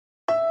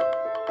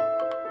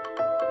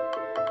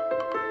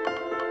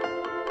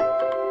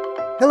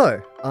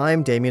Hello,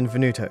 I'm Damien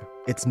Venuto.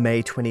 It's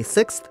May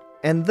 26th,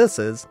 and this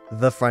is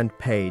The Front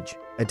Page,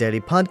 a daily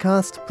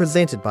podcast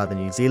presented by the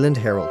New Zealand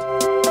Herald.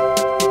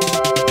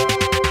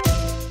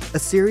 A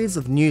series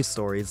of news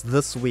stories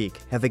this week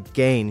have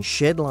again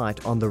shed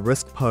light on the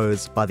risk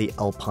posed by the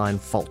Alpine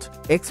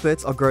Fault.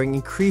 Experts are growing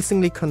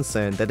increasingly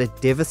concerned that a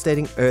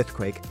devastating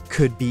earthquake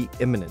could be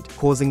imminent,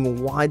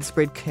 causing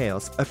widespread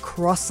chaos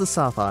across the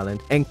South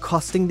Island and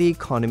costing the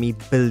economy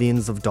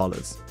billions of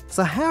dollars.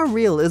 So how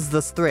real is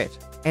this threat?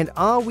 And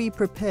are we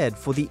prepared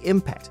for the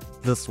impact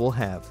this will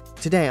have?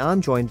 Today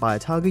I'm joined by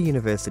Otago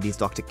University's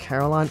Dr.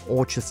 Caroline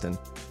Orchiston,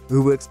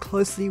 who works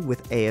closely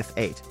with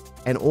AF8,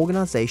 an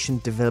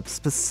organisation developed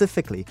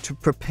specifically to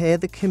prepare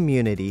the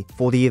community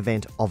for the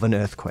event of an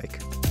earthquake.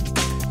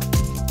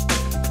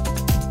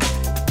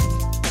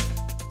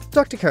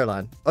 Dr.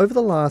 Caroline, over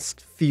the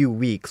last few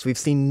weeks we've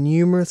seen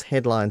numerous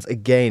headlines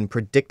again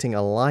predicting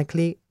a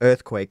likely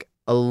earthquake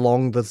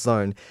along the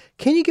zone.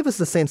 Can you give us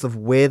a sense of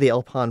where the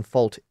Alpine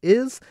Fault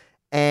is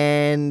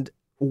and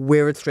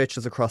where it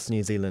stretches across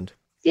New Zealand?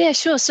 Yeah,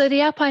 sure. So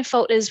the Alpine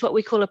Fault is what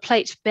we call a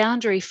plate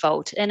boundary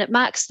fault, and it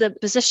marks the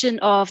position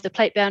of the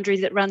plate boundary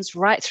that runs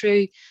right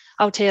through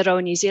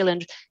Aotearoa, New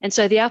Zealand. And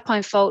so the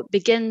Alpine Fault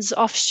begins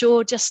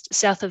offshore just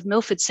south of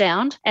Milford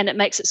Sound, and it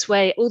makes its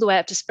way all the way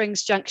up to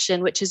Springs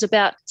Junction, which is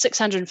about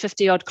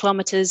 650 odd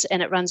kilometres,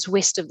 and it runs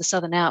west of the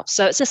Southern Alps.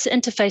 So it's this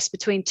interface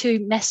between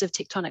two massive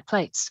tectonic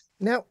plates.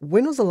 Now,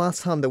 when was the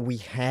last time that we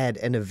had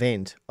an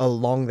event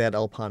along that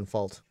Alpine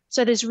Fault?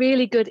 So there's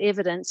really good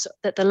evidence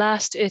that the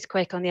last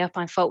earthquake on the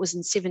Alpine Fault was in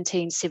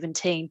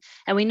 1717.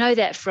 And we know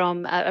that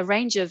from a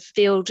range of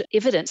field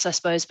evidence, I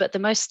suppose, but the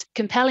most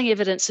compelling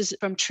evidence is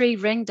from tree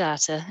ring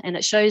data. And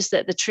it shows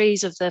that the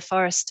trees of the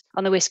forest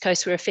on the west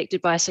coast were affected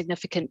by a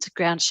significant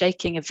ground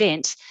shaking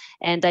event.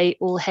 And they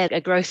all had a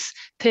growth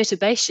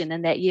perturbation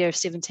in that year of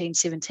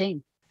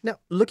 1717. Now,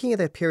 looking at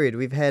that period,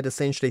 we've had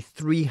essentially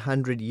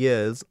 300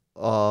 years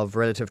of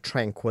relative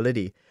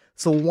tranquility.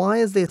 So why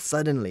is there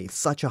suddenly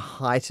such a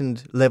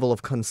heightened level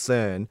of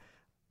concern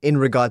in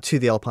regard to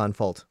the Alpine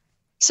Fault?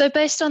 So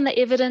based on the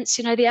evidence,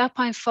 the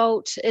Alpine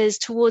Fault is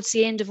towards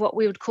the end of what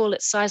we would call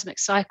its seismic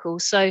cycle.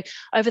 So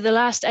over the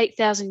last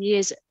 8,000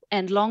 years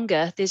and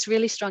longer, there's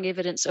really strong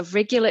evidence of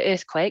regular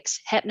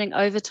earthquakes happening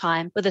over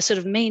time with a sort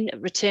of mean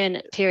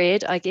return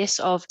period, I guess,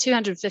 of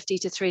 250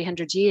 to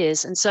 300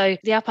 years. And so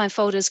the Alpine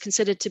Fault is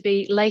considered to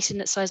be late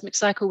in its seismic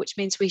cycle, which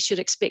means we should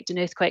expect an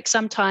earthquake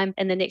sometime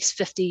in the next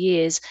 50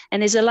 years.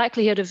 And there's a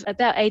likelihood of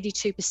about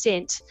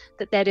 82%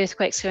 that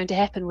earthquake's going to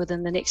happen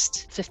within the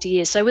next 50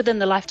 years. So within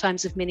the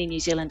lifetimes of many New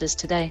Zealanders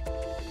today.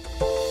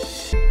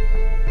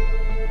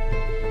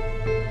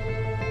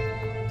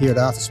 Here at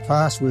Arthur's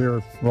Pass,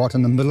 we're right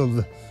in the middle of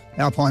the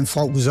Alpine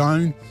Fault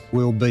zone.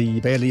 We'll be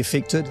badly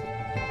affected.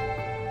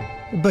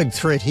 The big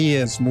threat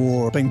here is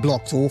more being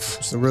blocked off.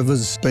 It's the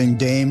rivers being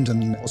dammed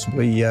and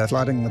possibly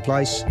flooding the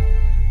place.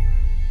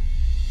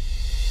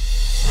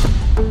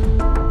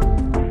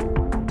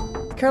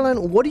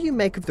 Caroline, what do you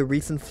make of the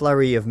recent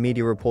flurry of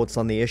media reports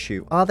on the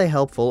issue? Are they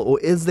helpful, or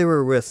is there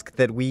a risk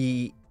that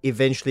we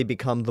eventually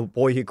become the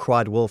boy who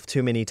cried wolf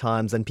too many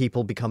times and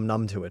people become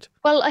numb to it?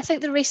 Well, I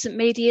think the recent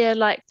media,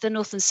 like the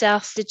North and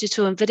South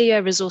digital and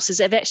video resources,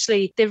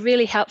 they're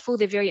really helpful.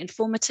 They're very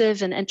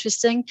informative and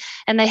interesting,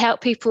 and they help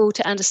people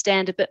to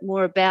understand a bit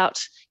more about,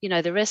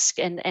 the risk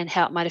and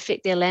how it might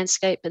affect their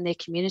landscape and their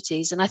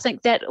communities. And I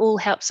think that all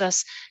helps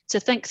us to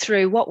think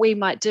through what we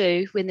might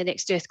do when the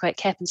next earthquake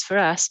happens for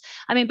us.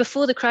 I mean,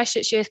 before the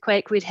Christchurch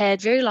earthquake, we'd had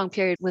a very long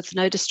period with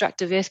no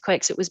destructive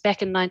earthquakes. It was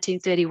back in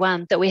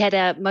 1931 that we had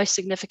our most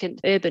significant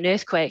urban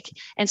earthquake.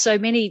 And so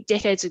many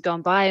decades had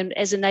gone by, and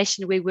as a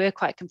nation, we were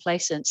quite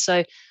complacent.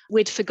 So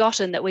we'd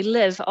forgotten that we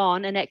live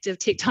on an active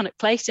tectonic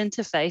plate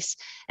interface.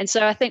 And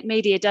so I think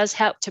media does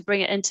help to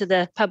bring it into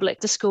the public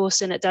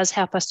discourse, and it does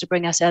help us to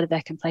bring us out of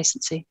our complacency.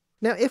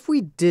 Now, if we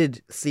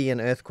did see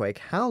an earthquake,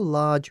 how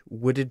large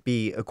would it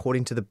be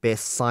according to the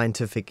best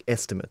scientific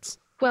estimates?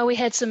 Well, we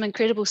had some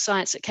incredible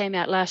science that came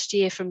out last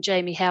year from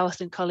Jamie Howarth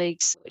and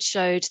colleagues, which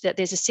showed that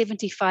there's a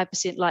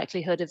 75%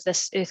 likelihood of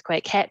this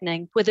earthquake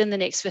happening within the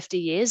next 50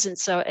 years. And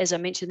so, as I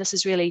mentioned, this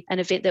is really an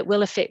event that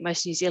will affect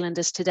most New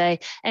Zealanders today.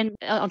 And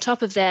on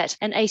top of that,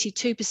 an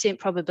 82%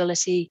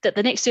 probability that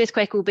the next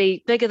earthquake will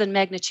be bigger than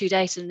magnitude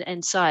 8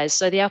 in size.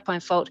 So the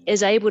Alpine Fault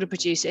is able to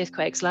produce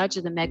earthquakes larger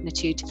than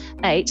magnitude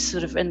 8,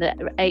 sort of in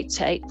the 8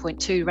 to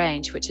 8.2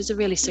 range, which is a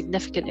really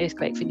significant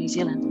earthquake for New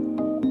Zealand.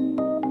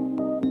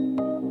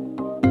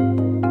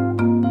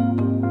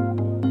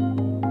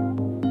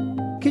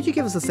 Could you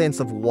give us a sense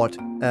of what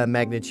a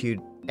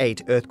magnitude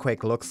 8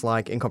 earthquake looks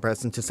like in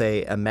comparison to,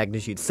 say, a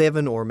magnitude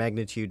 7 or a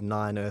magnitude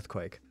 9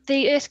 earthquake?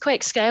 The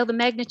earthquake scale, the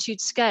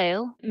magnitude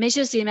scale,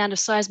 measures the amount of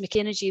seismic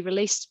energy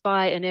released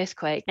by an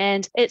earthquake,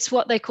 and it's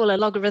what they call a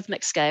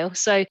logarithmic scale.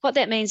 So what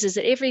that means is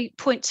that every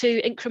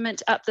 0.2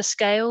 increment up the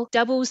scale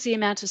doubles the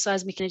amount of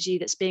seismic energy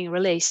that's being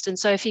released. And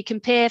so if you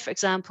compare, for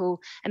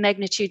example, a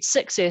magnitude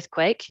 6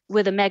 earthquake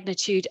with a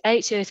magnitude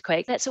 8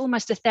 earthquake, that's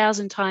almost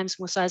 1,000 times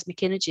more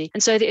seismic energy.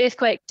 And so the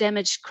earthquake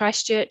damaged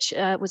Christchurch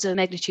was a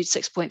magnitude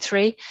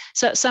 6.3.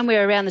 So it's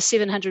somewhere around the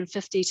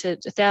 750 to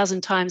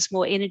 1,000 times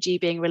more energy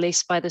being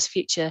released by this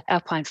future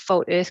Alpine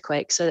Fault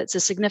earthquake. So it's a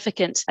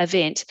significant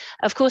event.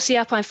 Of course, the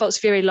Alpine Fault's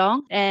very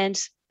long,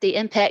 and the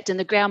impact and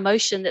the ground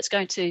motion that's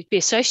going to be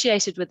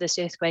associated with this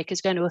earthquake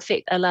is going to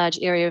affect a large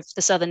area of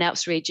the Southern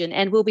Alps region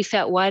and will be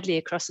felt widely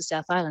across the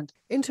South Island.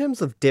 In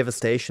terms of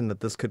devastation that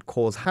this could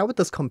cause, how would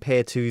this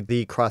compare to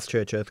the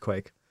Christchurch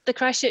earthquake? The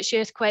Christchurch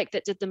earthquake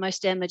that did the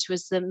most damage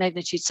was the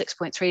magnitude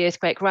 6.3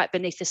 earthquake right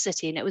beneath the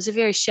city, and it was a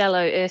very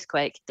shallow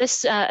earthquake.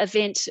 This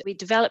event, we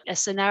developed a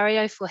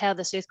scenario for how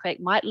this earthquake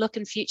might look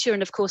in future,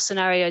 and of course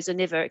scenarios are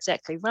never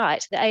exactly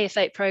right. The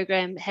AF8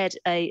 program had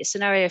a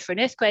scenario for an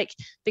earthquake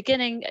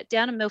beginning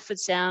down in Milford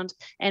Sound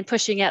and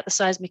pushing out the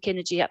seismic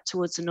energy up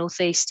towards the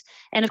northeast.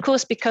 And of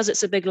course, because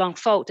it's a big long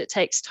fault, it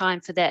takes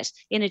time for that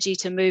energy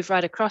to move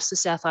right across the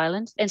South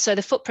Island. And so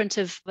the footprint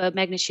of a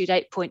magnitude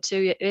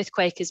 8.2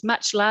 earthquake is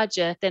much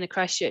larger than a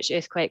Christchurch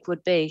earthquake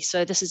would be.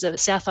 So this is a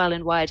South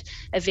Island-wide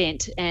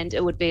event, and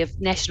it would be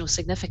of national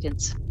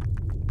significance.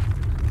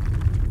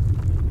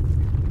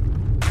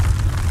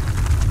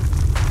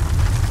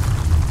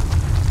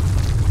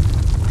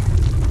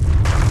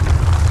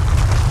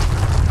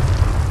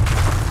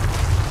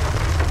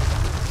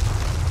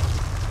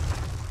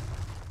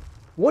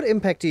 What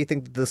impact do you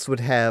think this would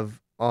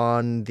have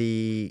on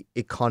the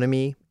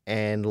economy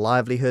and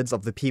livelihoods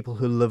of the people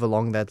who live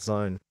along that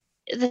zone?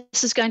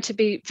 This is going to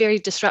be very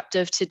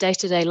disruptive to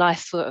day-to-day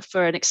life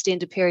for an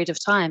extended period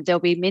of time. There'll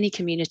be many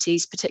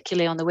communities,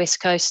 particularly on the west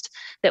coast,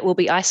 that will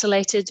be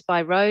isolated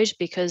by road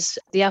because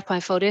the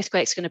Alpine Fault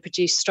earthquake is going to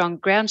produce strong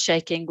ground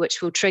shaking,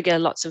 which will trigger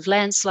lots of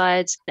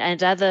landslides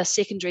and other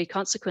secondary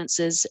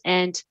consequences.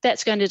 And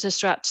that's going to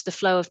disrupt the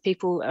flow of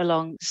people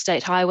along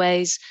state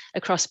highways,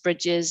 across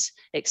bridges,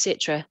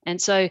 etc. And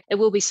so it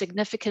will be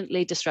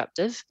significantly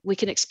disruptive. We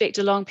can expect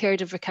a long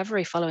period of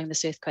recovery following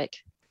this earthquake.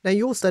 Now,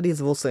 your studies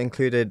have also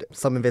included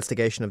some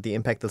investigation of the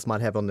impact this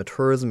might have on the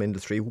tourism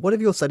industry. What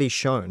have your studies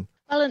shown?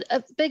 Well,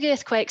 big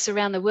earthquakes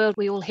around the world,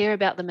 we all hear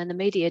about them in the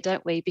media,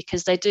 don't we?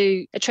 Because they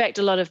do attract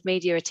a lot of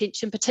media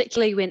attention,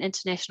 particularly when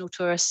international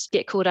tourists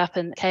get caught up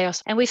in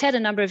chaos. And we've had a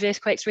number of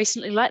earthquakes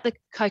recently, like the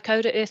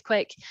Kokoda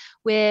earthquake,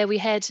 where we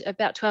had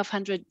about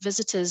 1,200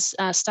 visitors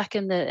stuck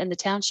in the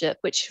township,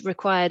 which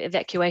required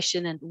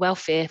evacuation and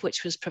welfare,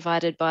 which was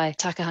provided by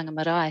Takahanga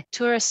Marae.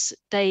 Tourists,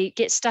 they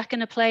get stuck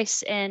in a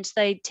place and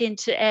they tend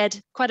to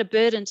add quite a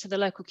burden to the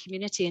local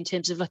community in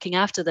terms of looking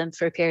after them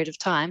for a period of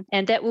time.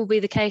 And that will be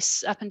the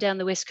case up and down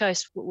the west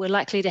coast. We're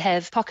likely to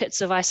have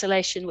pockets of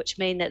isolation, which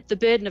mean that the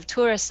burden of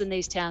tourists in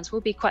these towns will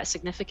be quite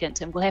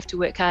significant, and we'll have to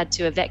work hard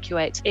to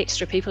evacuate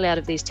extra people out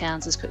of these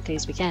towns as quickly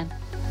as we can.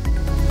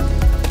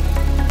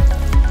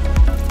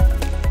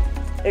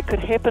 It could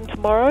happen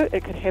tomorrow,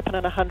 it could happen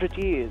in 100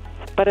 years.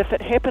 But if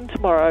it happened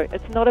tomorrow,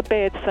 it's not a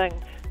bad thing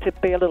to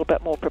be a little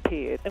bit more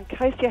prepared. In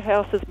case your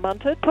house is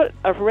munted, put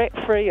a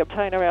rat-free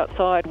container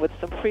outside with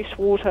some fresh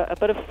water, a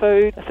bit of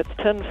food. If it's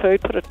tinned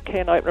food, put a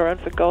can opener in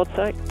for God's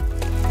sake.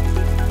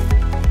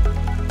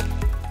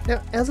 Now,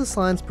 as a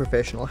science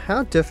professional,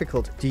 how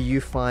difficult do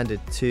you find it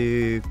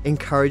to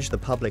encourage the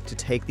public to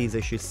take these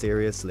issues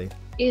seriously?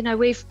 You know,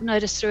 we've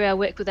noticed through our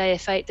work with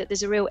AF8 that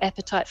there's a real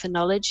appetite for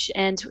knowledge.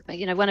 And,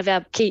 you know, one of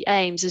our key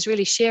aims is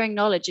really sharing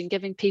knowledge and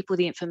giving people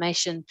the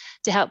information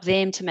to help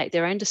them to make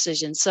their own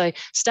decisions. So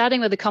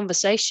starting with a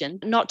conversation,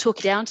 not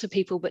talking down to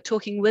people, but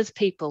talking with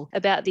people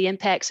about the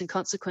impacts and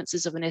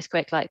consequences of an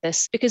earthquake like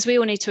this, because we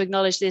all need to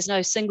acknowledge there's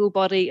no single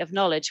body of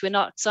knowledge. We're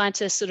not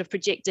scientists sort of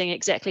projecting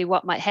exactly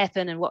what might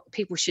happen and what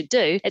people should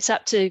do. It's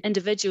up to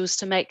individuals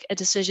to make a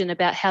decision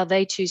about how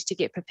they choose to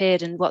get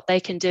prepared and what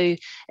they can do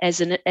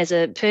as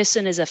a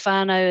person, as a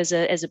whānau,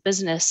 as a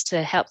business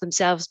to help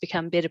themselves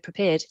become better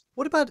prepared.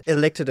 What about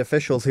elected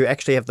officials who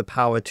actually have the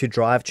power to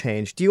drive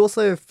change? Do you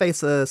also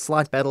face a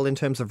slight battle in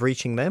terms of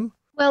reaching them?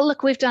 Well,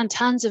 look, we've done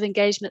tons of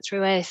engagement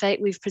through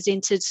AF8. We've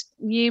presented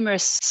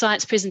numerous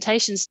science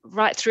presentations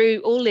right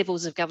through all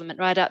levels of government,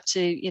 right up to,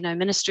 you know,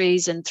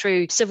 ministries and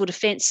through civil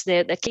defence.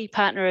 They're the key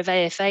partner of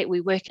AF8. We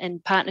work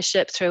in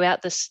partnership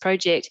throughout this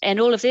project, and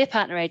all of their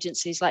partner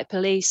agencies like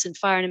Police and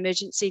Fire and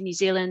Emergency New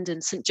Zealand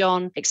and St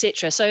John,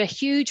 etc. So a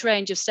huge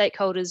range of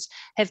stakeholders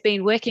have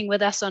been working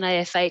with us on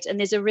AF8, and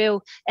there's a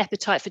real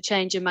appetite for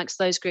change amongst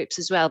those groups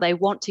as well. They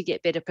want to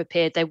get better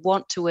prepared. They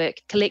want to work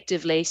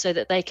collectively so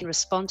that they can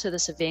respond to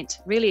this event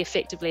really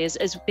effectively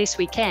as best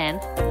we can.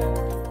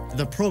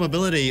 The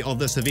probability of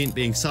this event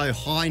being so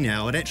high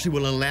now, it actually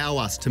will allow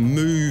us to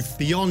move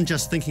beyond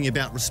just thinking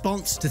about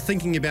response to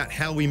thinking about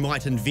how we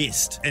might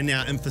invest in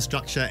our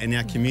infrastructure and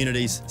our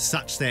communities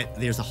such that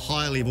there's a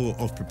high level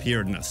of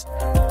preparedness.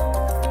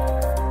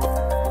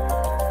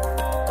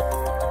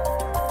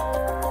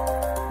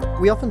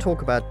 We often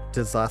talk about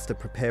disaster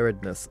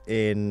preparedness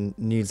in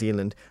New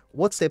Zealand.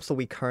 What steps are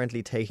we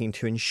currently taking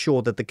to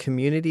ensure that the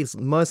communities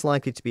most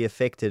likely to be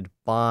affected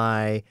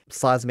by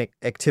seismic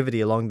activity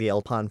along the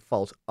Alpine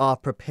Fault are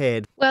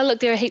prepared? Well,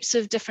 look, there are heaps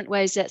of different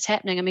ways that's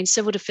happening. I mean,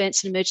 civil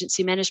defence and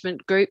emergency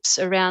management groups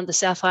around the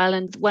South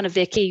Island, one of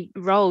their key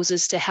roles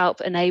is to help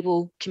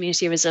enable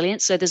community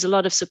resilience. So there's a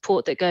lot of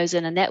support that goes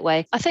in that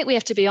way. I think we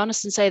have to be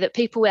honest and say that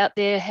people out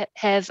there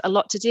have a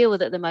lot to deal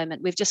with at the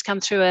moment. We've just come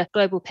through a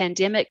global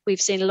pandemic.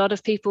 We've seen a lot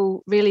of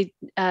people really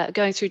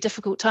going through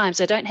difficult times.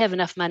 They don't have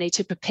enough money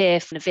to prepare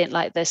for an event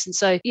like this. And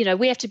so,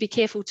 we have to be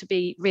careful to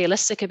be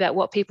realistic about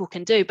what people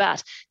can do,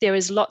 but there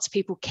is lots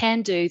people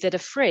can do that are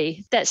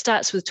free. That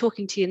starts with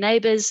talking to your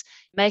neighbours,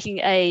 making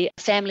a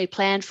family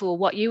plan for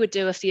what you would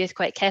do if the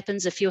earthquake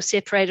happens. If you're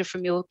separated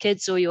from your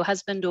kids or your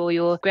husband or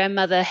your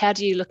grandmother, how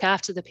do you look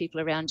after the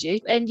people around you?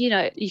 And,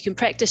 you can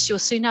practice your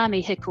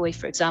tsunami hikoi,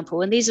 for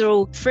example. And these are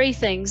all free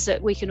things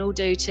that we can all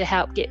do to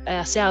help get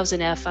ourselves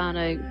and our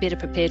whānau better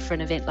prepared for an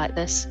event like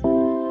this.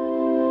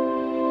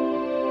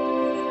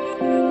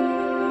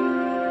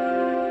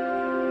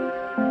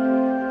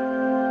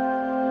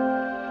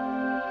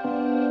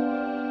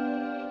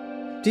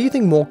 Do you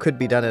think more could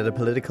be done at a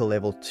political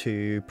level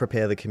to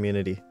prepare the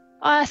community?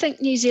 I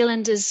think New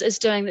Zealand is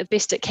doing the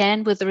best it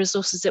can with the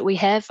resources that we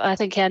have. I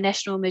think our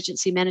National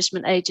Emergency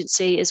Management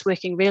Agency is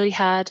working really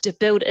hard to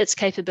build its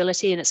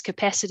capability and its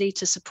capacity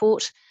to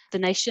support the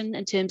nation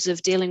in terms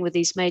of dealing with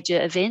these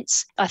major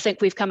events. I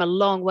think we've come a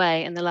long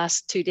way in the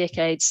last 2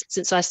 decades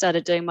since I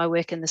started doing my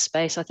work in the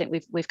space. I think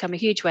we've come a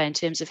huge way in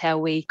terms of how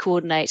we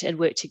coordinate and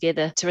work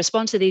together to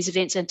respond to these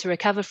events and to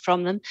recover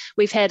from them.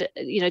 We've had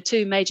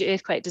 2 major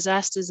earthquake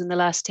disasters in the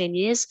last 10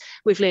 years.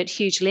 We've learned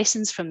huge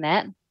lessons from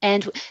that.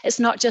 And it's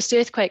not just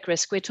earthquake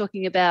risk. We're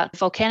talking about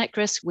volcanic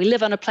risk. We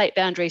live on a plate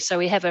boundary, so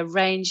we have a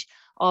range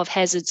of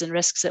hazards and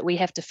risks that we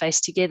have to face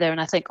together.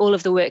 And I think all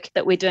of the work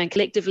that we're doing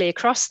collectively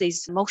across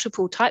these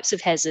multiple types of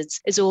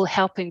hazards is all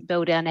helping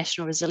build our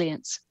national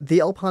resilience.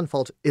 The Alpine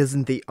Fault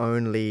isn't the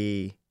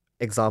only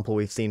example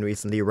we've seen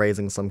recently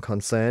raising some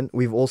concern.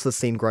 We've also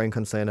seen growing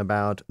concern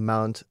about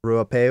Mount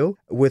Ruapeu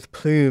with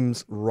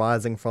plumes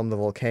rising from the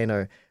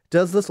volcano.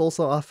 Does this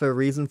also offer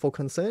reason for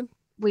concern?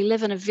 We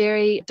live in a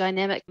very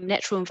dynamic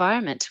natural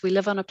environment. We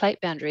live on a plate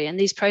boundary, and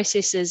these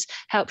processes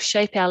help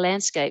shape our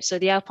landscape. So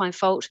the Alpine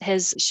Fault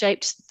has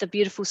shaped the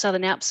beautiful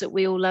Southern Alps that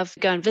we all love to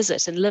go and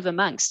visit and live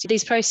amongst.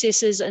 These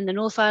processes in the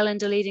North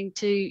Island are leading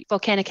to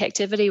volcanic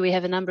activity. We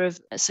have a number of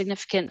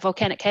significant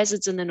volcanic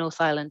hazards in the North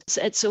Island.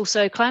 It's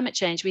also climate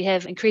change. We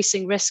have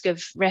increasing risk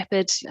of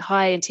rapid,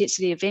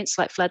 high-intensity events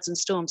like floods and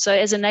storms. So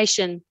as a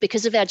nation,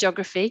 because of our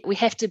geography, we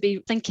have to be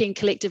thinking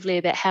collectively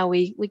about how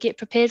we get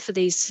prepared for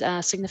these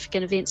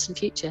significant events in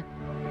future.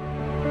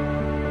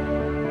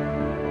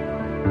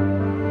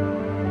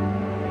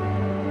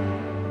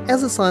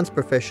 As a science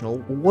professional,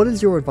 what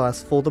is your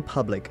advice for the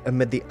public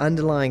amid the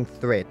underlying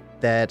threat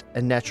that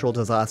a natural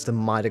disaster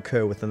might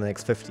occur within the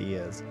next 50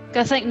 years?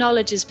 I think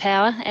knowledge is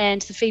power,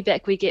 and the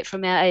feedback we get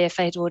from our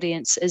AF8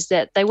 audience is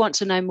that they want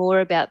to know more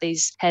about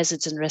these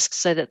hazards and risks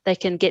so that they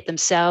can get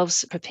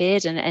themselves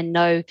prepared and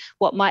know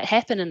what might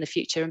happen in the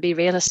future and be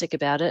realistic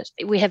about it.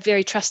 We have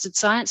very trusted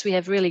science. We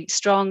have really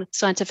strong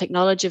scientific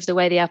knowledge of the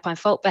way the Alpine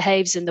Fault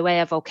behaves and the way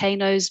our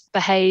volcanoes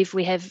behave.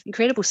 We have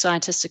incredible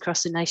scientists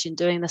across the nation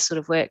doing this sort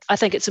of work. I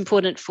think it's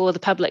important for the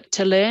public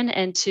to learn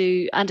and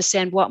to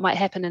understand what might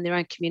happen in their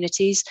own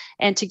communities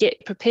and to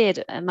get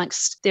prepared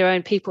amongst their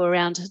own people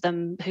around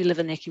them who live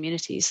in their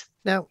communities.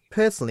 Now,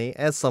 personally,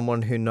 as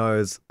someone who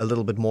knows a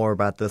little bit more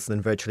about this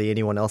than virtually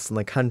anyone else in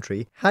the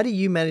country, how do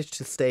you manage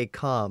to stay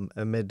calm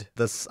amid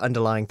this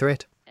underlying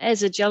threat?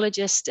 As a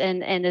geologist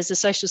and as a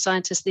social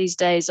scientist these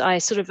days, I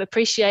sort of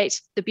appreciate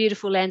the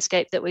beautiful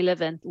landscape that we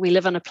live in. We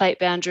live on a plate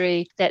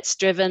boundary that's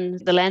driven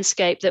the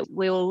landscape that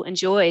we all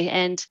enjoy.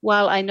 And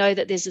while I know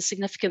that there's a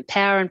significant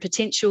power and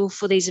potential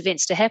for these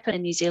events to happen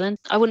in New Zealand,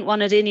 I wouldn't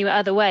want it any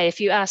other way. If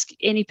you ask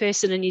any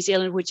person in New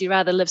Zealand, would you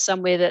rather live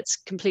somewhere that's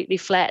completely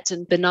flat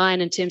and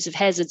benign in terms of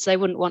hazards, they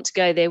wouldn't want to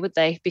go there, would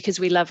they? Because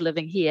we love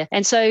living here.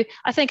 And so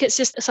I think it's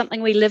just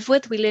something we live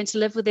with. We learn to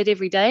live with it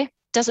every day.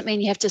 Doesn't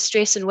mean you have to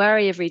stress and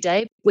worry every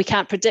day. We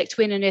can't predict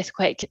when an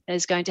earthquake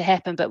is going to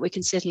happen, but we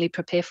can certainly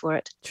prepare for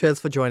it. Cheers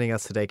for joining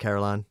us today,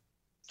 Caroline.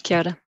 Kia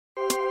ora.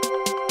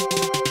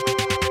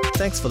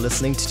 Thanks for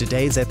listening to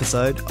today's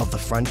episode of The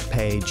Front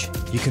Page.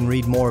 You can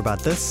read more about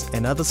this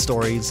and other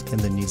stories in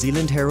the New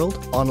Zealand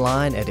Herald,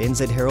 online at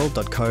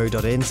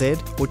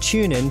nzherald.co.nz, or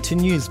tune in to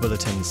news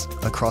bulletins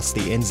across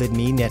the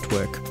NZME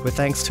network. With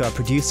thanks to our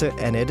producer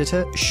and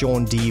editor,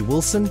 Sean D.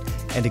 Wilson,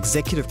 and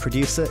executive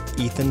producer,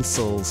 Ethan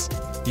Sills.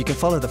 You can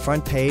follow The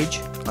Front Page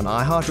on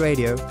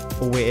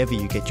iHeartRadio or wherever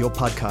you get your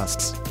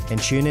podcasts.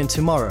 And tune in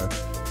tomorrow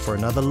for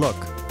another look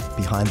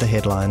behind the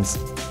headlines.